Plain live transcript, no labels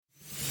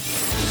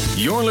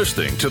You're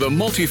listening to the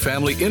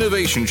Multifamily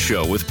Innovation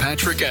Show with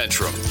Patrick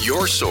Antrim,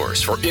 your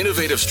source for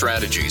innovative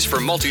strategies for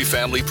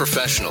multifamily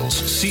professionals,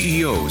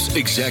 CEOs,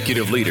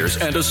 executive leaders,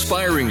 and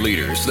aspiring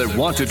leaders that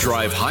want to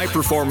drive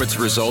high-performance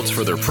results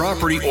for their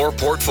property or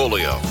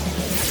portfolio.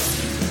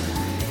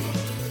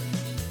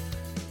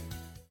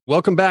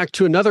 Welcome back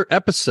to another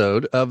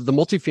episode of the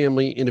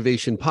Multifamily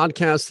Innovation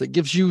Podcast that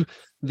gives you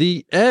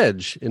the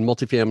edge in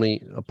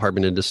multifamily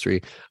apartment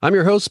industry. I'm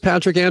your host,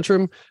 Patrick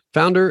Antrim,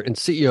 founder and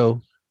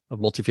CEO of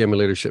Multifamily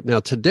Leadership. Now,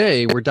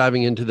 today we're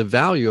diving into the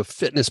value of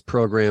fitness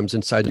programs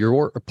inside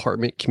your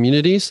apartment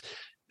communities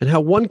and how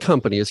one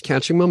company is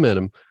catching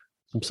momentum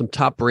from some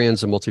top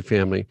brands in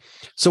multifamily.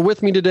 So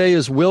with me today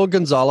is Will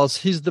Gonzalez.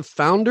 He's the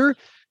founder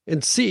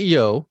and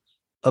CEO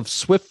of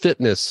Swift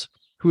Fitness,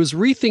 who is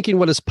rethinking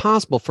what is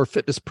possible for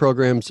fitness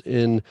programs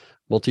in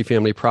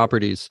multifamily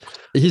properties.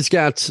 He's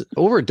got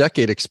over a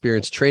decade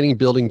experience training,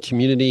 building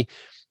community,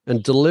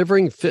 and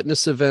delivering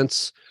fitness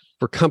events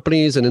for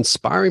companies and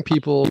inspiring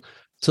people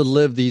to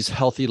live these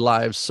healthy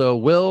lives. So,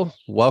 Will,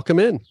 welcome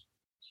in.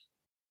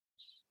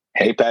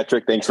 Hey,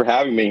 Patrick. Thanks for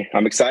having me.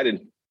 I'm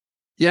excited.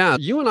 Yeah,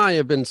 you and I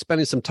have been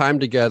spending some time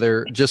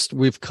together.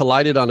 We've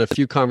collided on a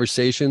few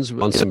conversations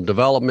on some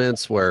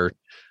developments where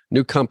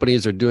new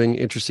companies are doing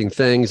interesting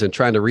things and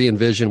trying to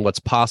re-envision what's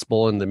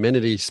possible in the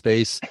amenity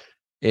space.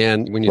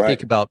 And when you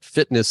think about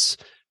fitness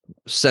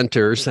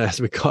centers,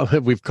 as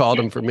we've called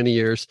them for many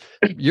years,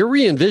 you're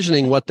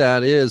re-envisioning what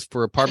that is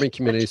for apartment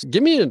communities.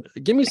 Give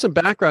me some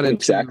background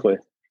into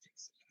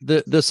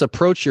this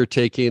approach you're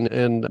taking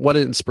and what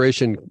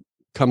inspiration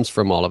comes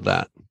from all of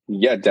that.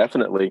 Yeah,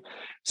 definitely.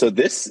 So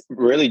this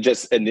really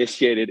just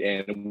initiated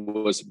and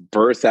was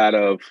birthed out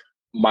of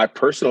my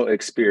personal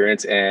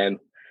experience and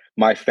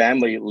my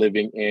family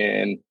living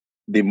in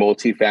the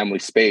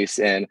multifamily space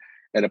and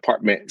an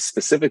apartment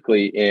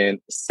specifically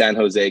in San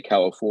Jose,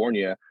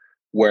 California,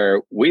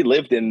 where we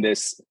lived in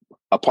this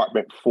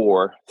apartment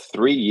for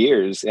 3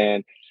 years.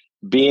 And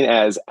being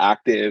as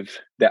active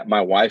that my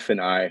wife and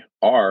I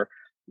are,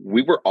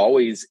 we were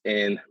always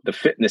in the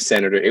fitness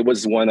center. It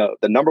was one of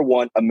the number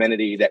one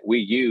amenity that we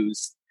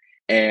used.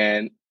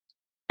 And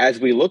as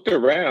we looked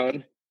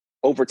around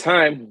over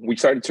time, we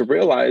started to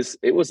realize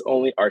it was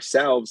only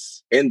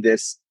ourselves in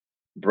this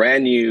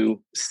brand new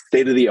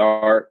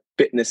state-of-the-art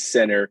fitness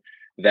center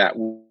that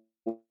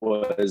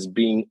was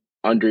being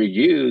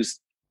underused.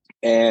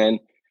 And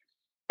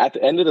at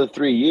the end of the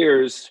 3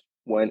 years,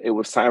 when it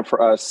was time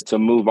for us to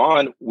move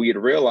on, we had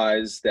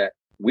realized that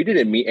we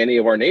didn't meet any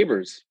of our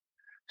neighbors.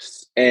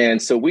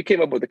 And so we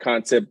came up with the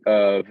concept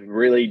of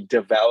really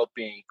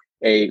developing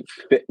a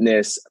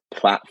fitness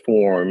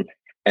platform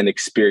and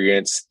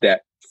experience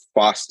that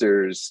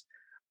fosters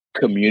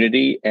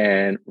community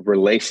and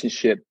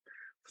relationship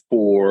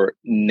for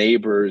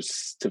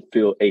neighbors to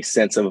feel a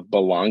sense of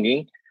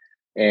belonging.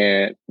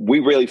 And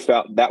we really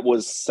felt that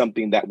was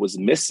something that was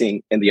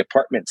missing in the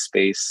apartment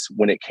space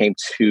when it came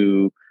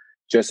to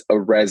just a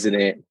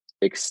resident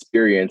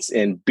experience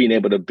and being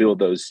able to build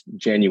those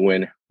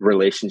genuine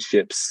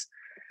relationships.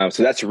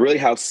 So that's really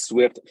how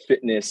Swift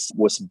Fitness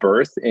was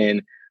birthed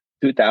in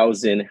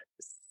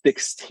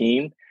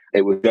 2016.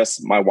 It was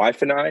just my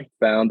wife and I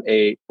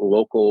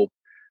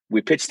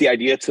we pitched the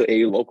idea to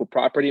a local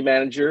property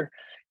manager.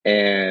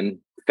 And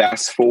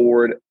fast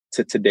forward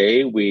to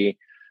today, we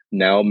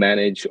now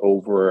manage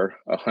over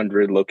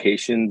 100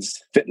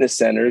 locations, fitness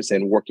centers,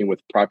 and working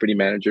with property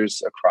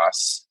managers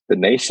across the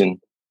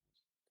nation.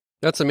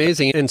 That's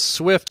amazing. And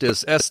Swift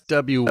is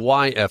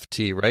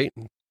SWYFT, right?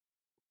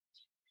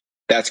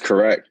 That's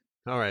correct.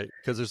 All right,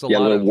 because there's a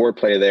little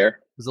wordplay there.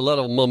 There's a lot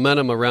of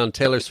momentum around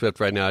Taylor Swift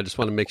right now. I just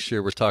want to make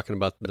sure we're talking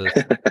about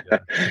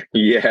the.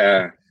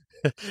 Yeah.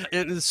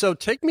 And so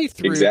take me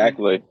through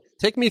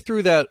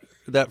that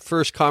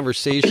first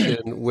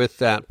conversation with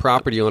that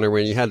property owner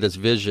when you had this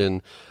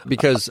vision,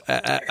 because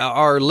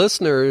our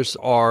listeners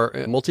are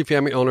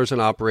multifamily owners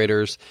and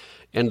operators,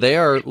 and they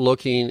are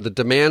looking, the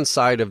demand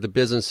side of the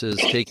business is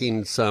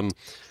taking some,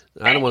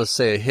 I don't want to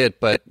say a hit,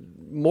 but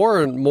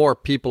more and more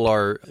people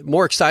are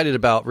more excited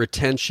about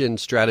retention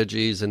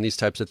strategies and these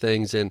types of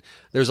things. And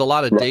there's a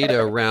lot of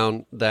data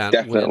around that.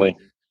 Definitely.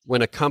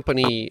 When a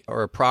company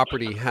or a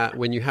property,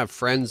 when you have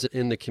friends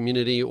in the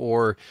community,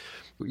 or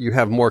you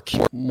have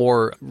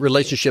more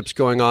relationships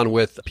going on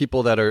with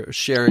people that are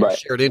sharing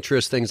shared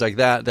interests, things like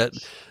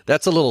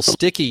that's a little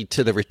sticky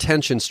to the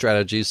retention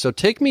strategies. So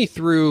take me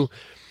through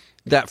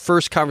that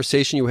first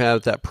conversation you had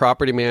with that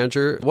property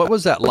manager. What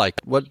was that like?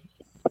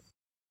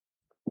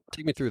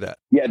 Take me through that.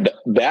 Yeah,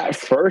 that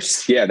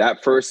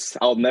first,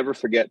 I'll never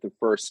forget the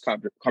first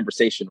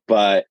conversation,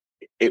 but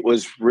it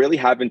was really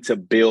having to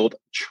build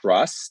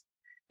trust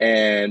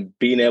and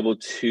being able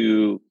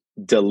to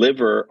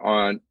deliver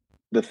on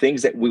the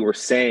things that we were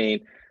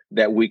saying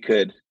that we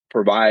could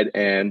provide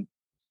and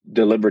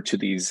deliver to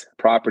these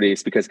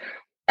properties. Because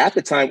at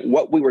the time,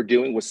 what we were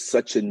doing was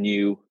such a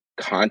new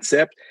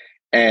concept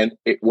and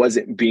it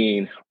wasn't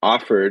being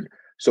offered.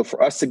 So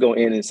for us to go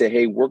in and say,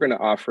 hey, we're going to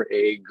offer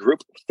a group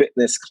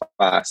fitness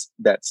class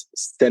that's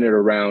centered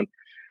around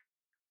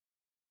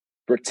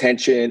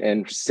retention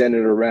and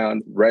centered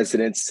around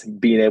residents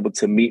being able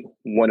to meet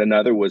one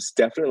another was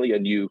definitely a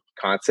new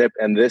concept.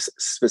 And this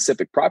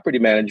specific property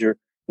manager,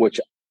 which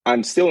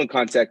I'm still in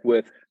contact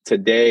with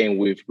today, and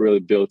we've really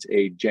built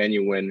a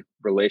genuine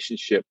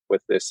relationship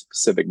with this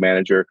specific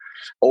manager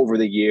over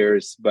the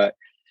years. But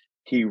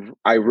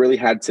I really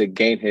had to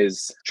gain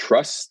his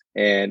trust,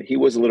 and he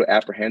was a little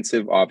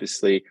apprehensive,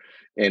 obviously,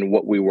 in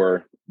what we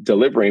were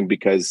delivering,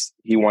 because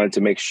he wanted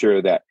to make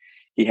sure that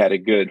he had a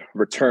good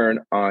return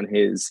on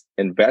his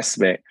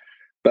investment.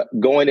 But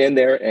going in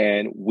there,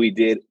 and we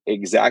did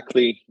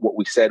exactly what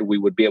we said we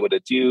would be able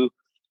to do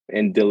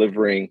in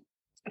delivering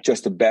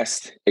just the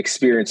best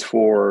experience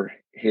for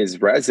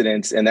his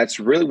residents. And that's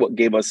really what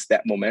gave us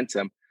that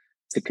momentum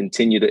to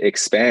continue to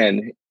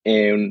expand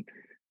in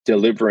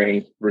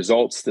delivering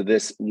results to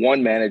this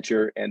one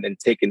manager, and then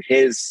taking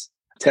his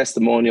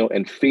testimonial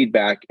and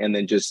feedback and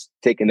then just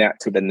taking that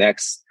to the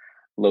next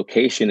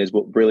location is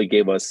what really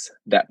gave us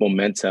that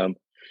momentum.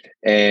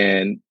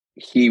 And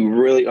he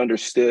really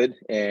understood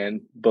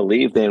and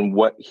believed in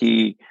what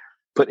he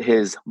put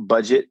his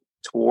budget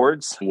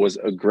towards was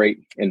a great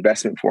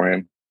investment for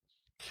him.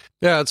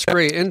 Yeah, it's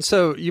great. And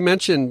so you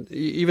mentioned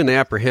even the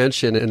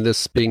apprehension and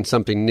this being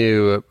something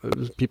new.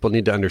 People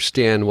need to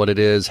understand what it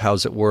is,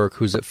 how's it work,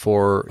 who's it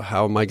for,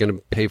 how am I going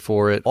to pay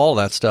for it, all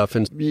that stuff.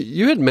 And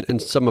you had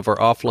mentioned some of our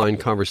offline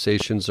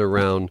conversations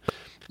around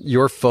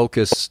your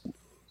focus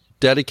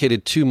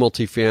dedicated to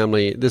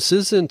multifamily. This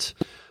isn't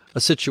a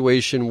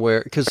situation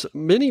where, because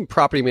many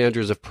property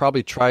managers have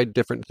probably tried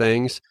different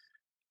things,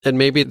 and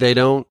maybe they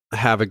don't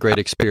have a great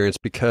experience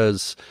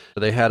because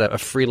they had a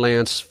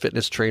freelance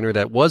fitness trainer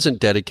that wasn't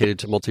dedicated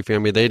to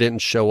multifamily. They didn't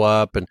show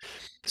up. And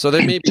so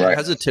they may be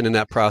hesitant in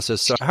that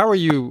process. So how are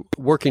you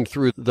working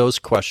through those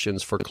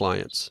questions for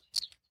clients?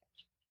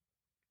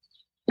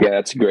 Yeah,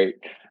 that's a great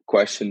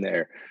question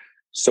there.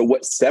 So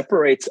what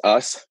separates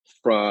us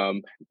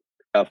from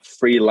a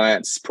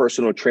freelance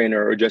personal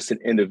trainer or just an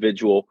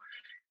individual,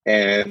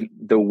 and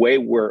the way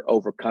we're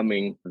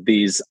overcoming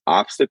these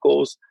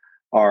obstacles,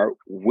 are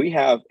we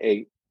have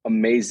a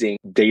amazing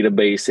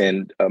database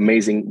and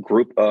amazing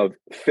group of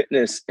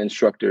fitness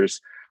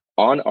instructors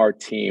on our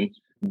team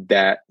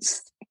that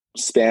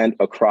span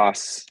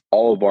across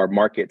all of our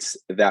markets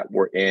that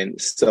we're in.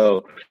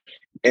 So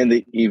in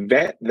the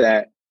event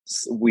that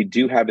we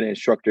do have an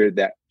instructor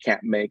that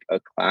can't make a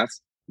class,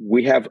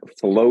 we have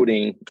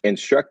floating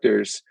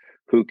instructors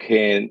who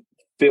can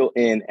fill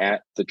in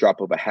at the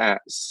drop of a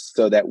hat,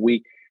 so that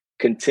we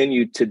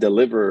continue to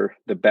deliver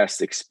the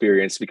best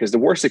experience. Because the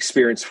worst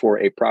experience for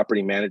a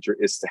property manager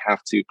is to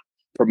have to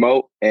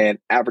promote and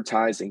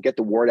advertise and get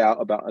the word out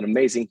about an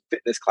amazing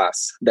fitness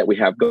class that we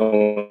have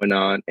going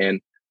on,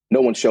 and no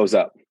one shows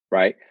up,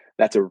 right?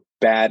 That's a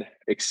bad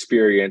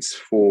experience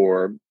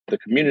for the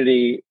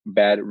community,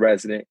 bad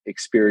resident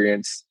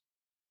experience.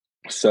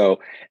 So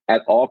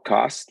at all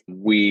costs,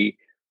 we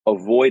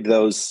avoid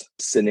those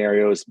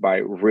scenarios by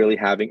really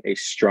having a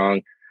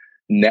strong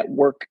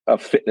network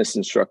of fitness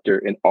instructor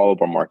in all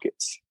of our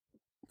markets.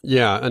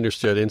 Yeah,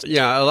 understood. And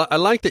yeah, I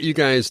like that you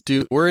guys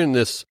we're in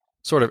this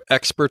sort of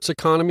experts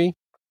economy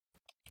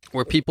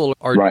where people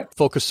are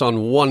focused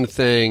on one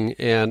thing.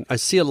 And I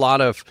see a lot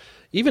of,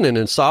 even in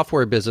a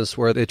software business,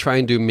 where they try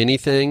and do many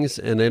things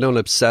and they don't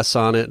obsess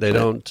on it. They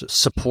don't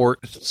support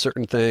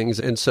certain things.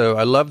 And so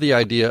I love the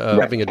idea of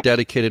having a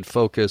dedicated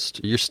focused,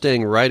 you're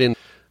staying right in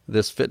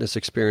this fitness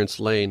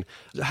experience lane.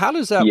 How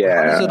does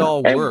it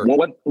all work?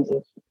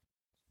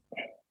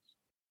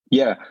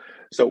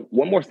 So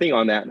one more thing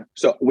on that.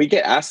 So we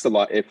get asked a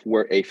lot if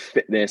we're a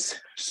fitness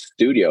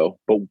studio,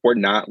 but we're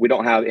not. We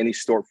don't have any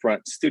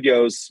storefront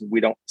studios.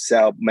 We don't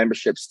sell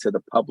memberships to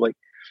the public.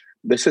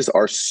 This is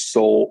our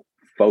sole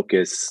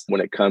focus when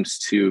it comes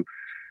to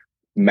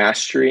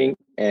mastering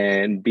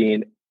and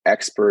being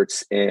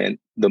experts in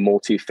the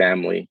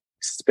multifamily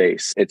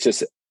space. It's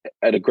just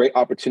a great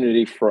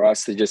opportunity for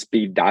us to just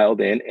be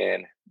dialed in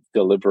and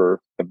deliver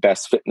the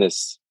best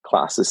fitness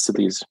classes to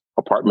these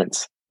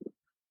apartments.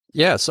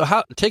 Yeah.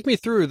 So take me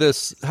through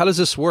this. How does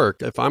this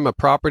work? If I'm a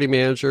property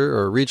manager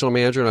or a regional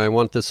manager and I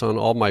want this on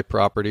all my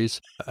properties,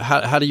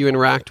 how do you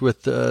interact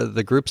with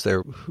the groups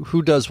there?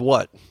 Who does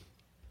what?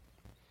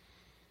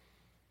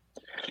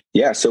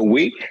 Yeah. So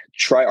we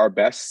try our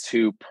best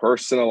to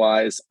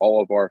personalize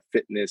all of our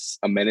fitness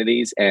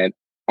amenities and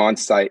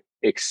on-site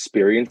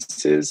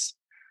experiences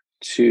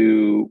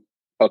to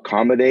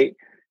accommodate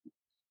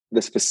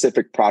the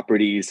specific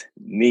property's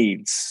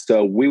needs.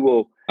 So we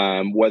will,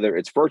 whether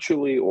it's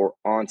virtually or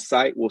on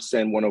site, we'll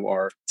send one of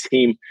our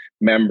team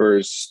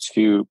members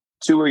to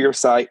tour your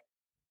site,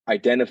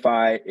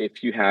 identify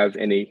if you have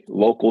any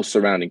local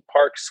surrounding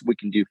parks. We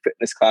can do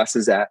fitness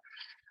classes at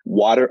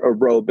water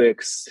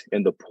aerobics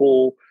in the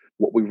pool.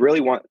 What we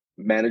really want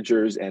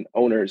managers and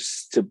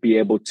owners to be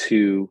able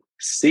to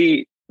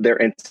see their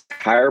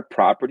entire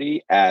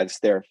property as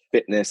their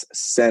fitness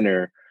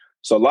center.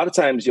 So a lot of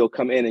times you'll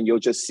come in and you'll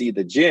just see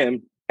the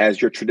gym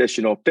as your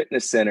traditional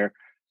fitness center.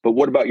 But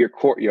what about your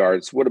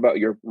courtyards? What about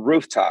your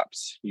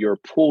rooftops, your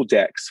pool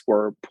decks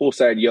for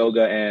poolside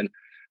yoga and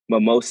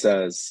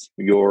mimosas,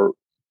 your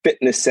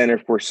fitness center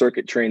for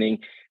circuit training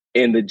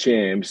in the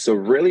gym. So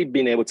really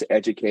being able to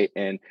educate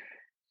and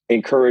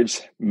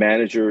encourage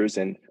managers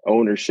and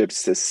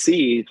ownerships to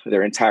see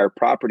their entire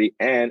property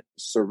and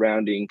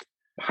surrounding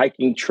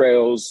hiking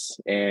trails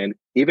and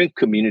even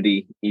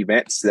community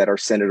events that are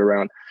centered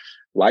around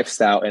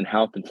lifestyle and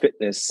health and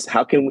fitness.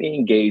 How can we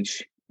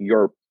engage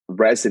your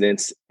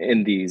residents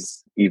in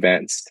these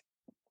events?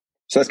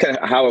 So that's kind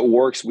of how it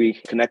works. We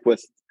connect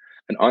with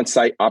an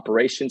on-site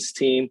operations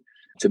team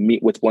to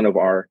meet with one of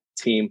our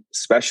team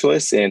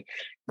specialists and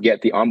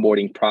get the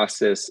onboarding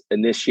process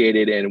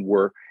initiated. And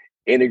we're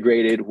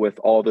integrated with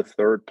all the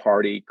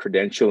third-party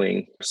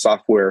credentialing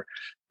software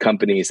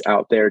companies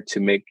out there to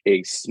make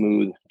a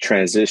smooth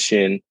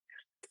transition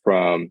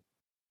from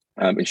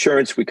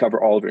insurance. We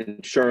cover all of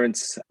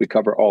insurance. We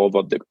cover all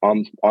of the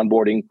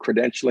onboarding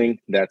credentialing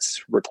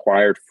that's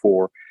required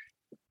for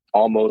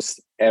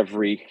almost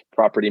every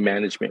property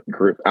management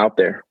group out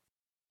there.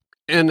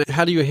 And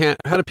how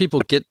do people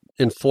get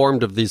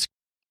informed of these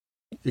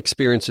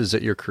experiences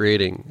that you're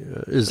creating?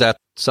 Is that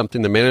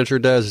something the manager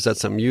does? Is that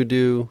something you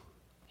do?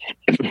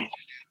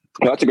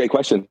 No, that's a great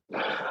question.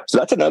 So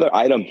that's another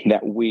item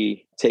that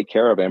we take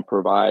care of and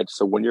provide.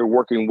 So when you're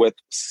working with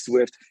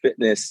Swift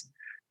Fitness,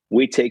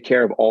 we take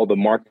care of all the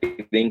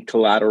marketing,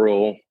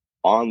 collateral,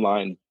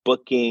 online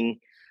booking.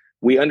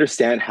 We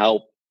understand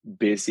how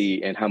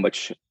busy and how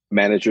much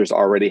managers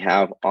already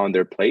have on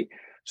their plate.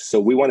 So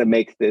we want to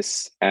make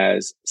this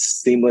as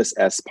seamless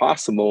as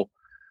possible.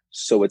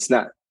 So it's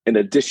not an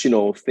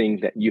additional thing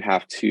that you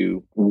have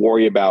to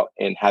worry about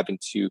and having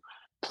to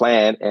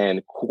plan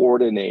and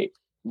coordinate.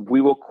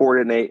 We will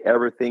coordinate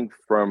everything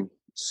from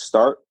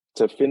start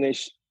to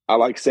finish. I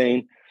like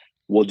saying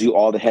we'll do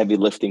all the heavy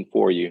lifting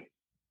for you.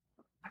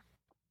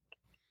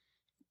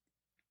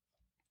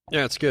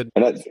 Yeah, it's good.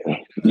 And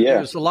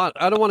There's a lot.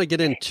 I don't want to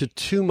get into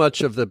too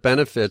much of the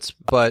benefits,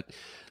 but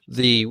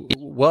the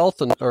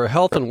health and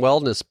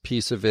wellness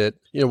piece of it,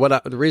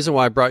 the reason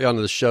why I brought you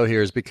onto the show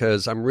here is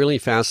because I'm really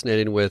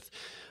fascinated with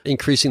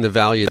increasing the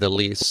value of the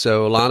lease.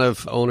 So a lot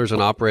of owners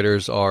and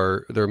operators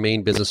their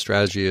main business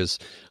strategy is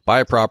buy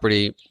a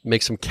property,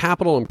 make some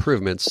capital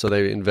improvements. So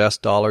they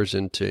invest dollars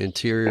into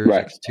interiors,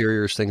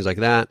 exteriors, things like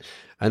that.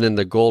 And then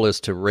the goal is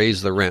to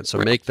raise the rent. So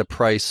make the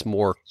price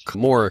more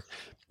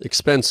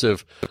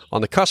expensive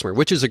on the customer,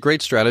 which is a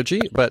great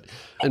strategy.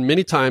 And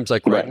many times,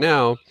 like right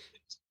now,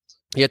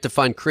 you have to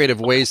find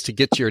creative ways to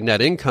get to your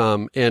net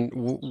income. And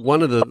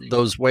one of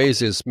those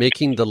ways is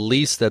making the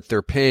lease that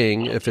they're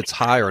paying, if it's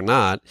high or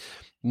not,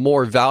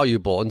 more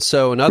valuable. And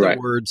so in other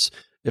words,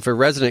 if a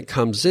resident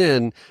comes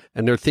in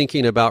and they're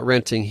thinking about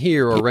renting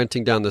here or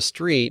renting down the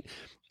street,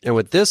 and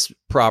with this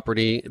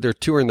property, they're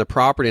touring the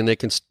property and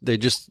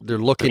they're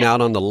looking out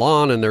on the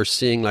lawn and they're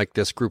seeing like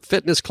this group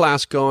fitness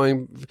class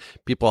going,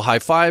 people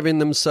high-fiving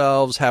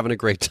themselves, having a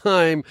great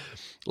time,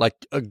 like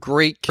a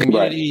great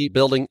community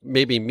building,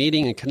 maybe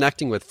meeting and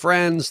connecting with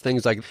friends,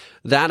 things like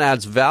that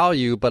adds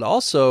value. But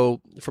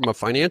also from a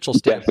financial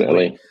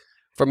standpoint,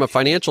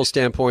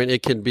 they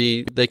could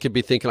be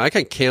thinking, I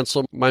can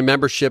cancel my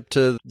membership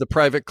to the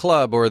private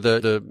club or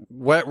the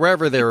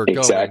wherever they're going.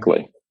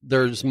 Exactly.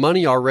 There's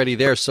money already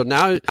there. So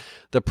now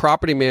the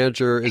property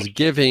manager is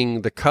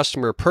giving the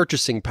customer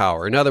purchasing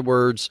power. In other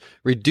words,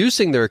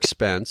 reducing their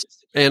expense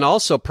and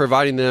also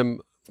providing them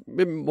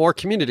more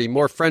community,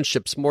 more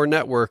friendships, more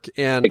network.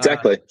 And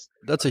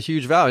that's a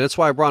huge value. That's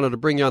why I wanted to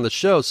bring you on the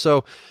show.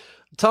 So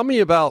tell me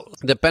about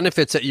the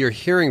benefits that you're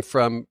hearing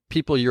from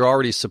people you're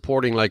already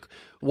supporting. Like,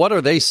 what are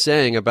they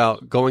saying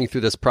about going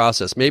through this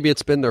process? Maybe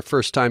it's been their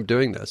first time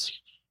doing this.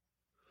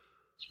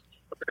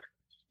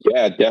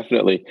 Yeah,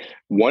 definitely.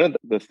 One of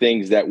the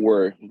things that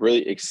we're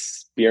really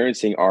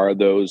experiencing are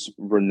those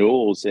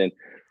renewals and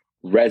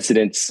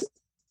residents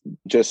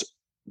just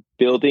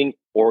building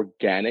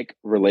organic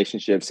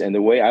relationships. And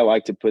the way I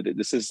like to put it,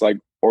 this is like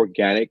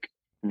organic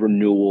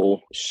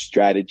renewal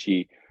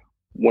strategy.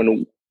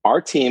 When our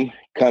team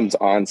comes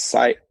on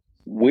site,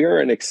 we're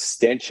an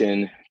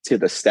extension to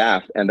the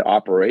staff and the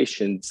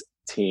operations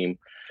team.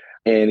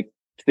 And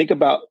think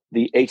about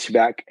the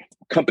HVAC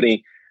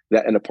company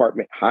that an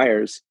apartment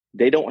hires.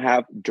 They don't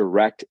have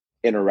direct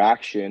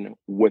interaction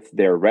with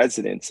their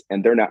residents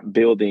and they're not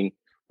building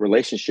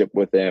relationship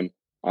with them.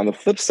 On the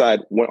flip side,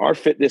 when our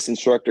fitness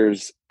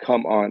instructors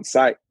come on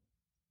site,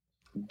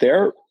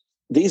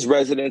 these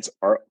residents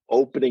are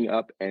opening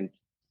up and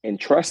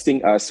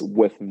entrusting us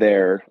with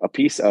a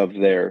piece of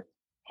their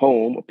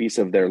home, a piece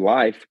of their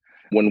life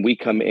when we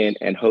come in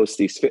and host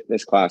these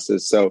fitness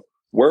classes. So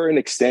we're an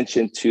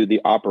extension to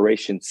the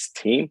operations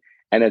team.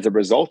 And as a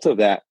result of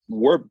that,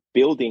 we're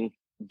building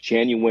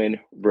genuine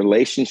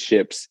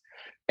relationships,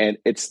 and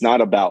it's not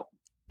about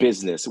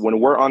business. When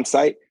we're on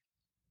site,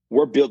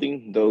 we're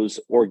building those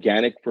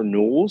organic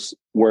renewals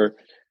where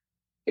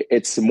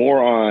it's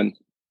more on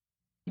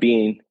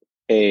being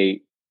a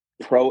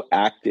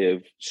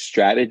proactive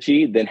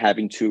strategy than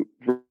having to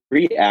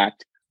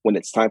react when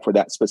it's time for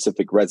that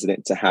specific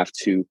resident to have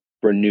to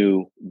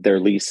renew their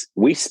lease.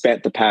 We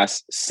spent the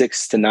past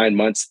 6 to 9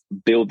 months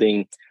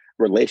building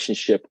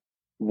relationship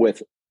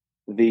with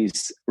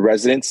these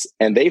residents,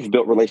 and they've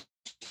built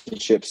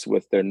relationships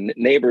with their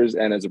neighbors.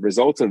 And as a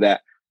result of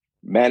that,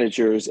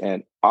 managers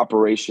and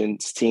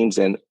operations teams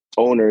and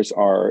owners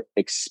are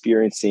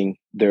experiencing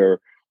their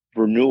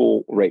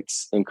renewal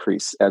rates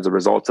increase as a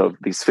result of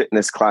these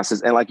fitness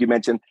classes. And like you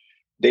mentioned,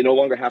 they no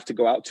longer have to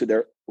go out to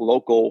their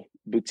local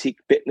boutique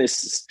fitness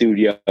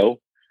studio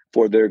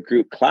for their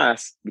group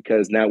class,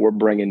 because now we're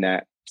bringing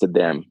that to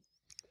them.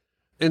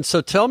 And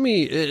so tell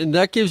me, and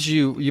that gives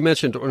you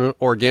mentioned an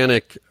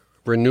organic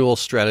renewal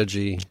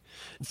strategy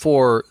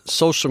for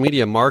social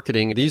media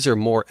marketing. These are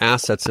more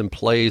assets in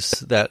place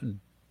that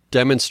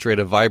demonstrate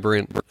a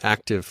vibrant,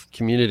 active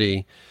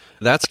community.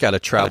 That's got to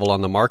travel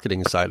on the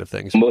marketing side of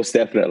things. Most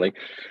definitely.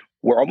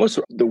 We're almost,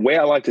 the way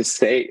I like to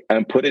say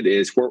and put it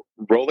is, we're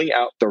rolling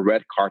out the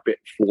red carpet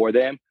for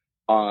them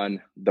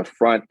on the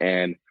front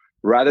end,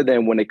 rather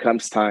than when it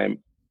comes time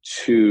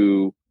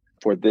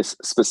for this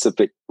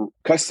specific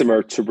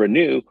customer to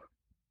renew,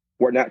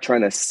 we're not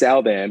trying to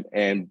sell them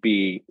and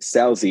be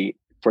salesy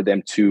for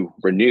them to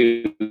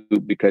renew,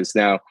 because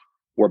now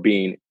we're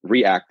being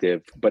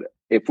reactive. But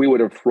if we would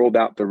have rolled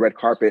out the red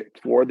carpet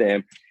for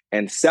them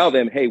and sell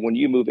them, hey, when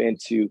you move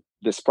into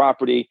this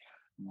property,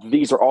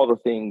 these are all the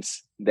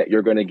things that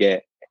you're going to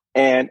get,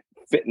 and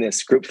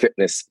group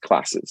fitness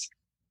classes.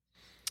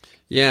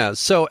 Yeah.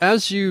 So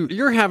as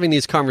you're having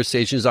these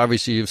conversations,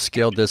 obviously you've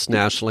scaled this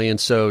nationally, and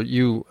so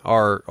you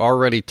are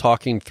already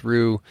talking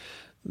through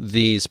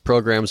these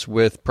programs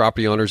with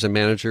property owners and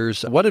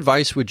managers. What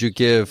advice would you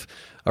give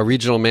a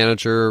regional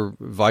manager,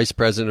 vice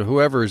president,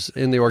 whoever's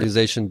in the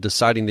organization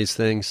deciding these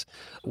things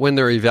when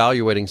they're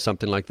evaluating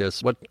something like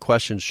this? What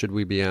questions should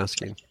we be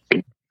asking?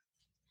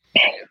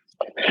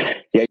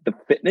 Yeah, the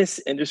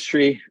fitness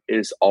industry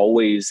is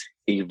always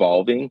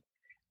evolving,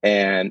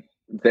 and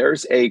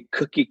there's a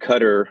cookie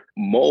cutter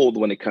mold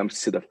when it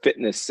comes to the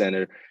fitness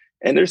center,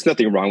 and there's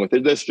nothing wrong with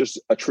it. There's just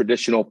a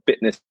traditional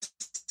fitness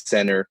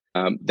center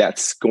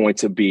that's going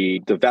to be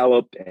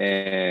developed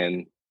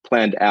and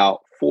planned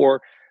out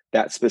for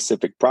that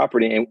specific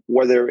property. And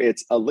whether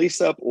it's a lease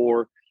up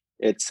or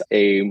it's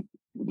a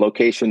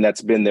location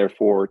that's been there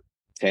for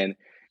 10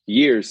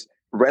 years,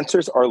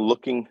 renters are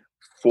looking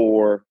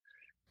for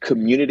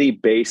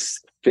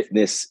community-based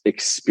fitness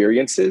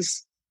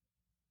experiences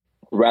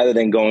rather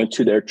than going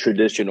to their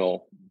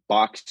traditional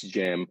box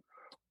gym.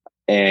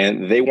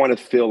 And they want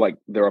to feel like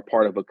they're a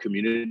part of a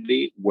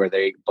community where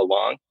they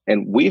belong.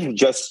 And we've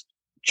just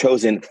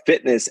chosen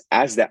fitness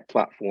as that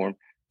platform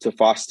to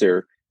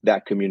foster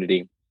that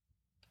community.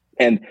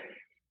 And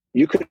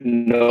you could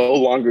no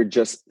longer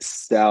just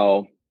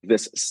sell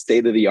this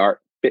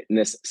state-of-the-art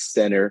fitness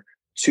center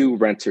to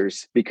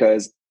renters,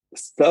 because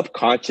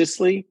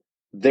subconsciously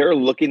they're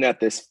looking at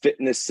this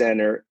fitness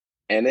center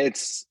and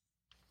it's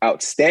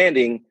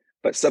outstanding,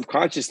 but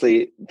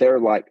subconsciously they're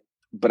like,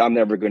 but I'm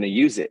never going to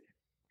use it.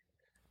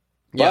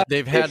 Yeah, But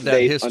they've had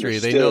that history.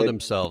 They know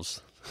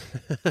themselves.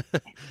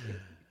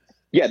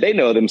 Yeah, they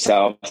know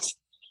themselves.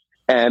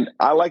 And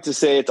I like to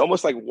say it's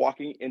almost like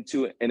walking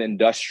into an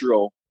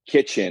industrial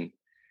kitchen.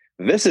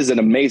 This is an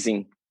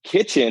amazing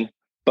kitchen,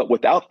 but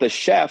without the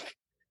chef,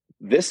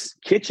 this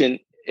kitchen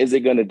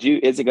isn't going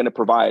to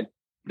provide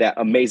that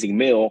amazing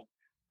meal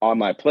on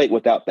my plate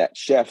without that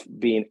chef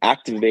being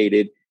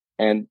activated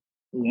and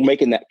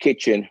making that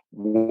kitchen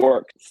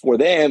work. For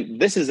them,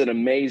 this is an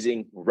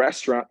amazing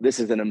restaurant. This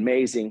is an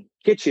amazing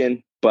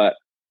kitchen, but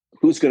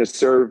who's going to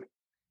serve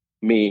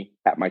me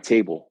at my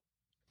table?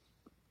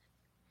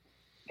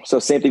 So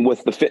same thing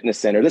with the fitness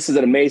center. This is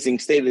an amazing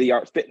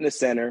state-of-the-art fitness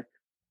center,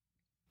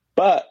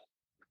 but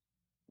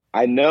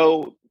I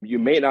know you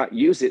may not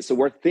use it. So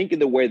we're thinking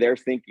the way they're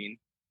thinking,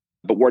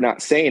 but we're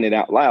not saying it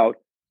out loud.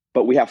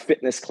 But we have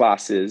fitness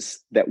classes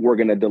that we're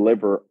going to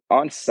deliver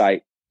on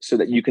site so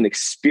that you can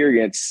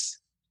experience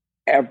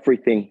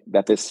everything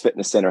that this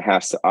fitness center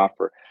has to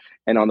offer.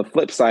 And on the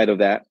flip side of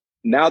that,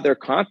 now they're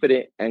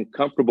confident and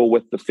comfortable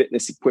with the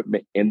fitness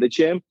equipment in the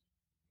gym.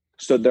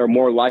 So they're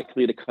more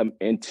likely to come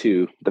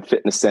into the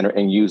fitness center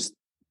and use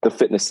the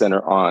fitness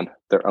center on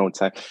their own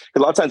time. A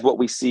lot of times what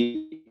we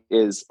see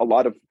is a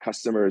lot of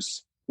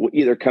customers will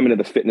either come into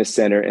the fitness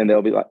center and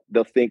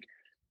they'll think,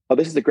 oh,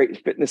 this is a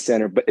great fitness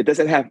center, but it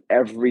doesn't have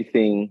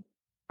everything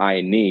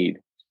I need.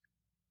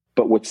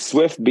 But with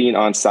Swift being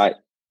on site,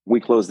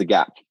 we close the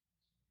gap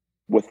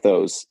with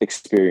those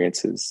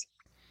experiences.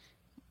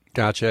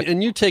 Gotcha.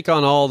 And you take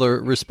on all the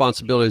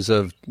responsibilities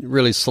of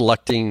really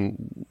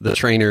selecting the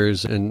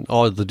trainers and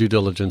all of the due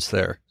diligence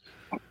there.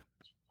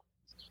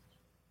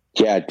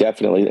 Yeah,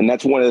 definitely. And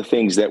that's one of the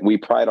things that we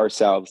pride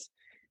ourselves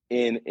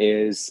in,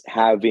 is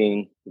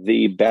having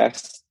the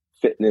best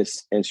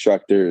fitness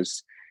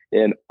instructors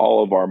in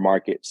all of our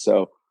markets.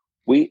 So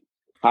we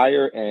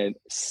hire and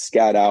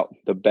scout out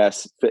the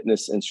best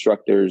fitness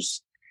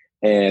instructors,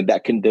 and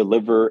that can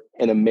deliver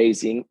an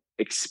amazing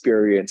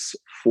experience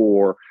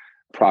for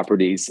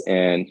properties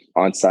and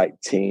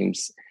on-site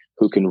teams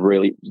who can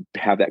really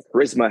have that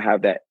charisma,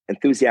 have that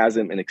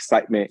enthusiasm and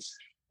excitement,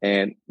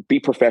 and be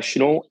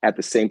professional at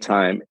the same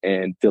time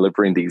and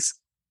delivering these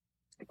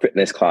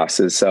fitness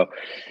classes. So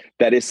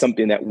that is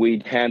something that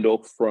we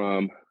handle,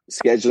 from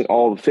scheduling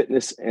all the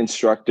fitness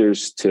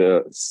instructors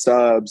to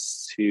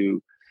subs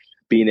to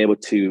being able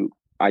to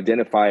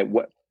identify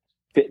what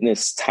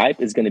fitness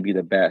type is going to be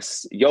the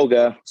best.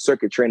 Yoga,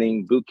 circuit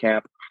training, boot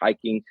camp,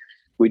 hiking.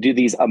 We do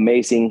these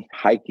amazing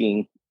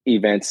hiking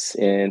events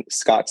in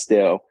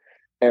Scottsdale,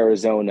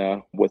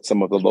 Arizona, with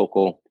some of the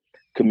local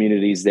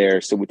communities there.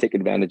 So we take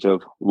advantage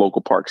of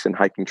local parks and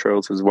hiking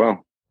trails as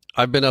well.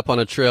 I've been up on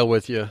a trail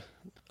with you.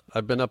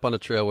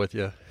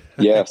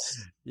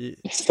 Yes.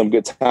 Some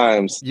good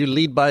times. You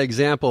lead by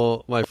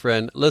example, my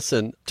friend.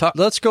 Listen,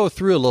 let's go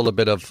through a little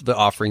bit of the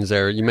offerings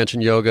there. You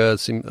mentioned yoga,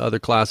 some other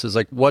classes.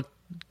 Like, what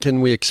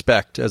can we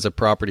expect as a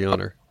property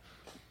owner?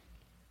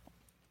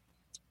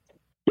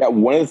 Yeah,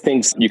 one of the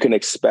things you can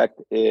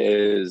expect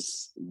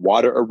is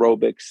water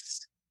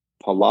aerobics,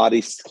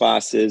 Pilates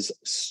classes,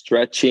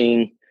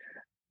 stretching,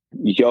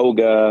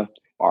 yoga,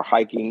 our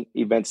hiking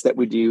events that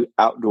we do,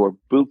 outdoor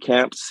boot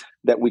camps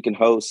that we can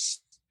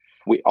host.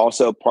 We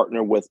also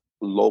partner with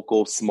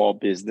local small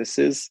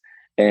businesses,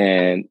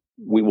 and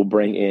we will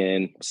bring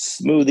in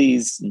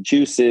smoothies,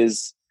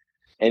 juices,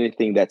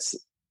 anything that's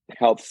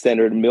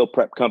health-centered, meal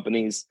prep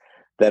companies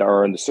that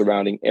are in the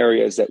surrounding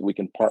areas that we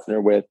can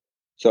partner with.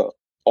 So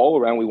all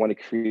around, we want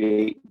to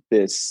create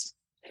this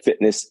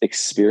fitness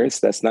experience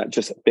that's not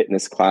just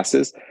fitness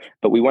classes,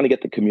 but we want to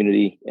get the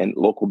community and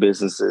local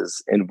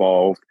businesses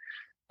involved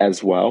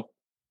as well.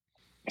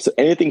 So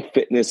anything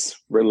fitness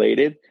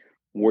related,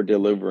 we're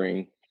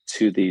delivering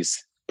to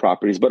these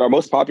properties. But our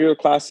most popular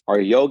class are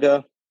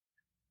yoga,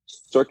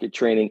 circuit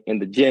training in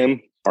the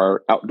gym,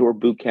 our outdoor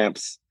boot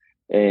camps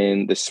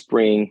in the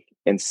spring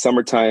and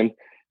summertime.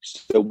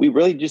 So we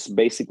really just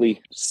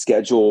basically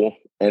schedule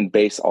and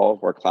base all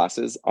of our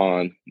classes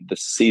on the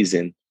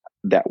season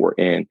that we're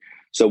in.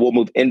 So we'll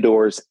move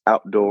indoors,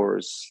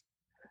 outdoors,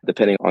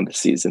 depending on the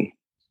season.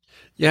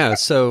 Yeah,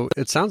 so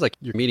it sounds like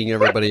you're meeting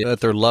everybody at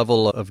their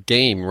level of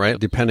game, right?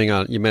 Depending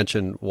on, you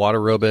mentioned water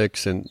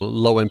aerobics and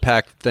low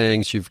impact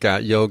things. You've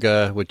got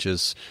yoga, which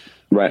is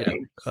right,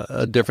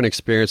 a different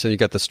experience, and you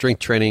got the strength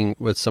training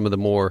with some of the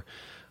more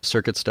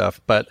circuit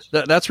stuff. But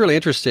that's really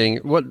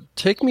interesting.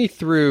 Take me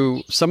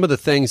through some of the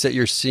things that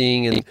you're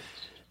seeing,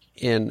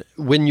 and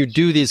when you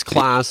do these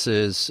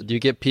classes, do you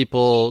get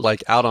people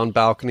like out on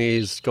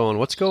balconies going,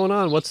 "What's going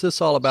on? What's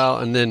this all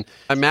about?" And then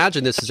I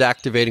imagine this is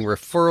activating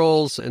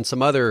referrals and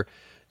some other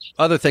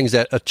things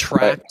that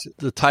attract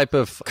the type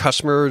of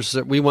customers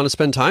that we want to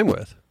spend time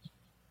with.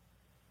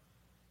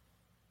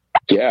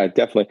 Yeah,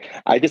 definitely.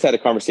 I just had a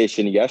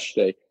conversation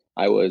yesterday.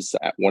 I was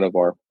at one of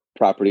our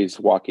properties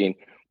walking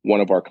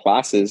one of our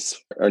classes.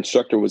 Our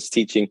instructor was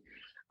teaching.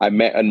 I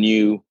met a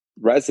new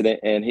resident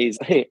and he's,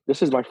 "Hey,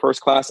 this is my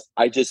first class.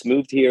 I just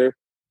moved here.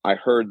 I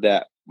heard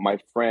that my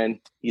friend,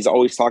 he's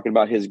always talking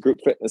about his group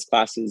fitness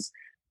classes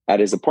at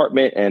his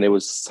apartment. And it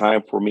was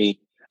time for me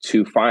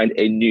to find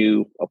a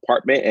new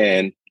apartment.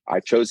 And I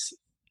chose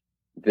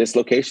this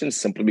location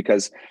simply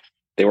because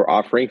they were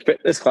offering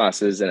fitness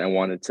classes. And I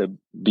wanted to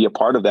be a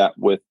part of that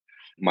with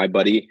my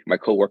buddy, my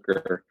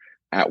coworker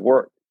at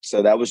work.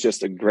 So that was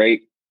just a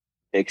great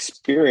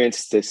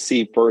experience to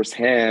see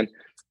firsthand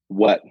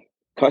what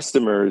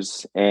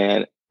customers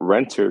and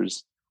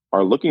renters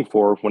are looking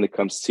for when it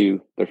comes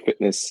to their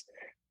fitness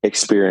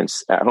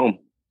experience at home.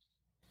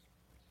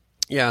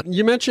 Yeah,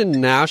 you mentioned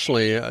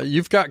nationally,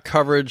 you've got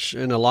coverage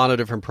in a lot of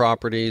different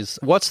properties.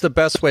 What's the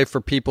best way for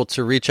people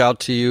to reach out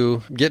to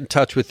you, get in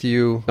touch with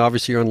you?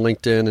 Obviously, you're on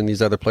LinkedIn and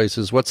these other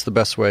places. What's the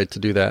best way to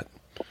do that?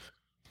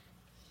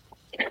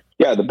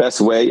 Yeah, the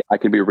best way, I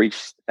can be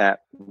reached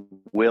at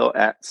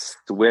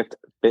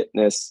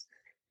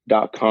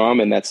will@swiftfitness.com,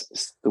 and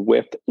that's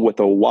Swift with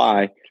a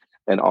Y,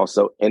 and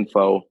also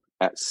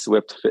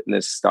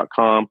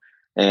info@swiftfitness.com.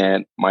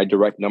 And my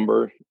direct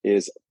number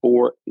is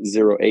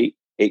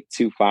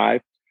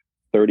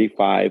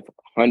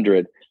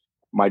 408-825-3500,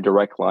 my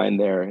direct line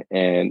there.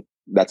 And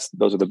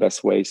those are the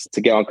best ways to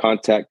get in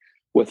contact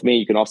with me.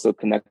 You can also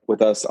connect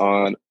with us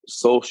on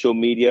social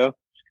media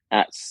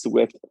at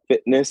Swift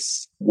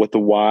Fitness with a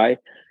Y,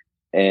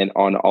 and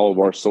on all of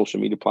our social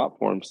media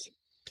platforms.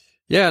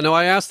 Yeah, no,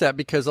 I asked that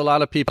because a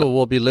lot of people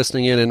will be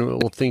listening in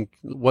and will think,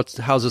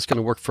 how's this going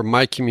to work for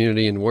my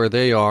community and where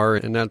they are?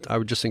 And that I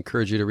would just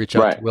encourage you to reach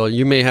out to Will.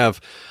 You may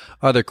have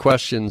other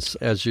questions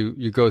as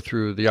you go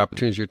through the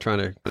opportunities you're trying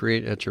to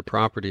create at your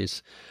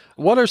properties.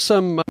 What are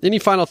any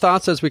final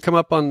thoughts as we come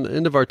up on the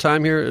end of our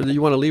time here that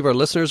you want to leave our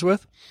listeners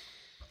with?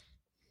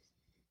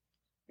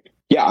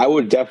 Yeah, I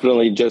would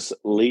definitely just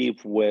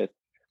leave with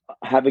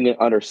having an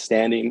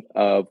understanding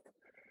of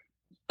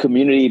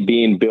community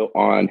being built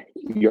on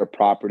your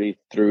property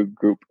through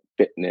group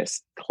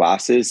fitness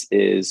classes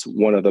is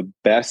one of the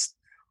best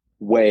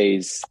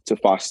ways to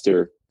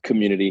foster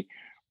community.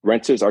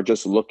 Renters are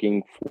just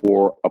looking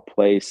for a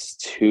place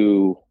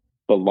to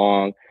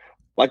belong,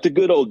 like the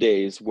good old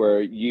days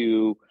where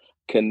you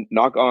can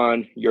knock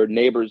on your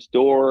neighbor's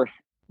door,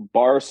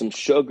 borrow some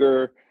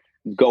sugar,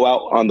 go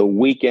out on the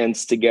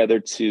weekends together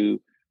to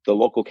the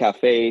local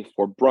cafe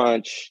for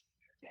brunch,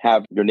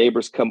 have your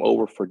neighbors come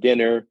over for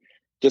dinner,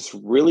 just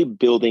really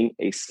building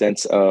a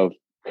sense of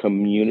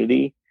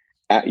community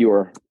at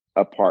your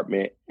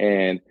apartment,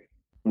 and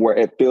where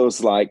it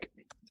feels like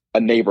a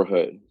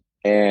neighborhood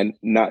and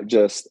not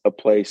just a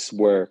place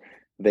where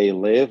they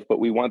live, but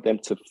we want them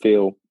to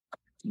feel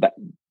that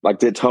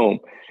like it's home.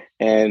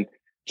 And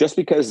just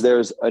because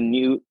there's a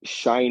new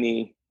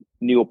shiny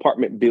new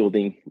apartment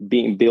building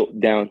being built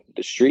down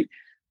the street,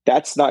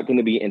 that's not going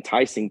to be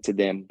enticing to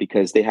them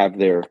because they have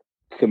their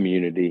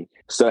community.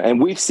 So,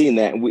 and we've seen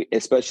that, and we,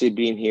 especially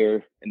being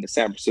here in the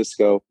San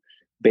Francisco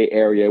Bay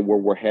Area where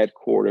we're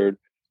headquartered,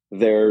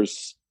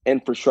 there's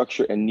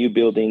infrastructure and new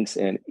buildings,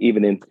 and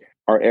even in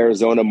our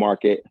Arizona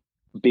market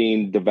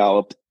being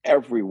developed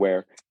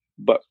everywhere.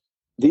 But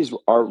these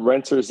are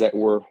renters that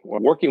we're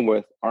working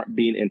with aren't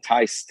being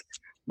enticed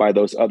by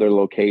those other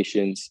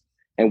locations.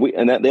 And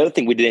the other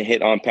thing we didn't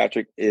hit on,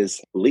 Patrick,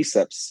 is lease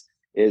ups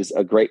is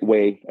a great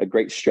way, a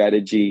great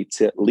strategy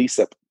to lease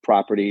up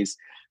properties.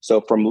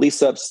 So from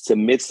lease ups to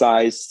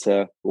mid-size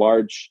to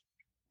large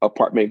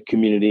apartment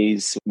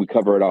communities, we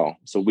cover it all.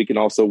 So we can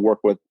also work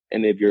with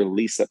any of your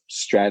lease up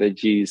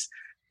strategies.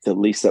 To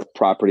lease up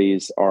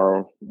properties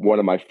are one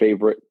of my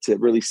favorite, to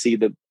really see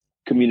the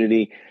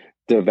community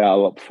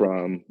develop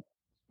from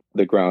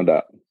the ground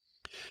up.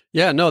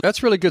 Yeah, no,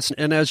 that's really good.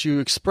 And as you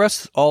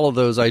express all of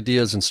those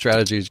ideas and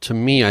strategies, to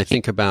me, I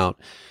think about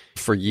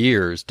for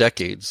years,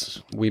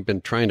 decades, we've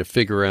been trying to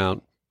figure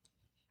out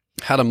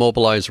how to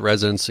mobilize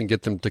residents and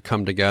get them to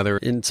come together.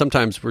 And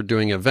sometimes we're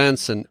doing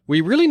events, and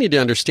we really need to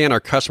understand our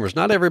customers.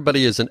 Not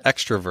everybody is an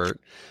extrovert.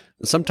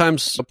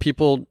 Sometimes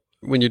people,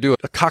 when you do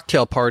a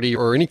cocktail party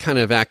or any kind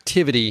of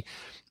activity,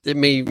 it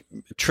may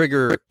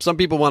trigger, some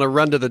people want to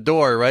run to the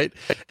door, right?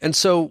 And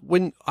so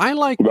when I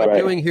like what you're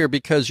doing here,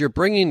 because you're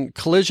bringing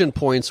collision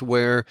points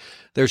where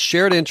there's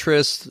shared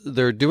interests,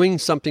 they're doing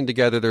something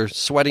together, they're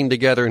sweating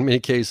together in many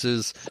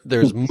cases,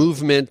 there's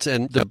movement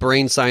and the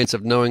brain science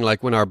of knowing,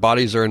 like, when our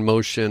bodies are in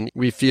motion,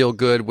 we feel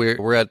good,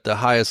 we're at the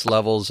highest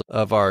levels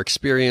of our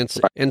experience.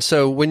 And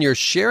so when you're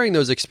sharing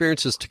those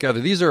experiences together,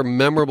 these are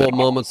memorable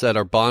moments that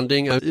are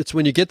bonding. It's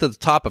when you get to the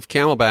top of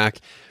Camelback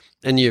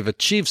and you've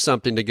achieved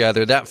something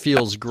together, that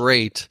feels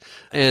great.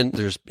 And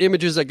there's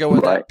images that go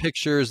with that,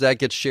 pictures that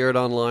get shared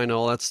online,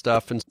 all that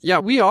stuff. And yeah,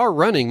 we are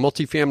running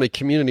multifamily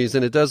communities,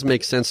 and it does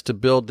make sense to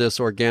build this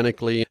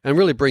organically and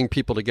really bring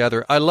people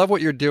together. I love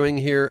what you're doing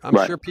here.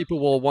 I'm sure people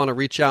will want to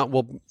reach out.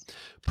 We'll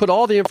put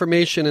all the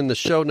information in the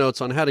show notes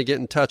on how to get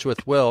in touch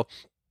with Will.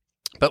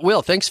 But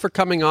Will, thanks for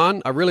coming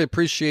on. I really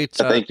appreciate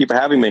Thank you for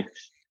having me.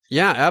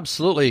 Yeah,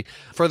 absolutely.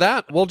 For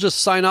that, we'll just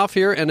sign off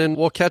here, and then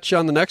we'll catch you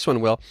on the next one,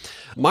 Will.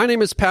 My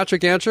name is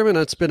Patrick Antrim, and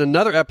it's been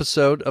another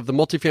episode of the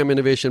Multifamily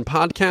Innovation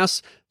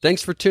Podcast.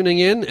 Thanks for tuning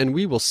in, and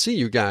we will see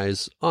you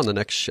guys on the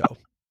next show.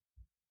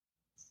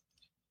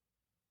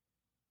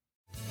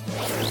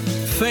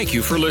 Thank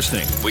you for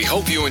listening. We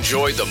hope you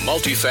enjoyed the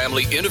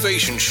Multifamily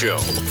Innovation Show.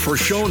 For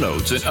show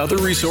notes and other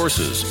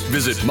resources,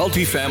 visit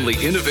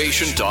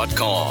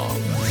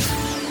multifamilyinnovation.com.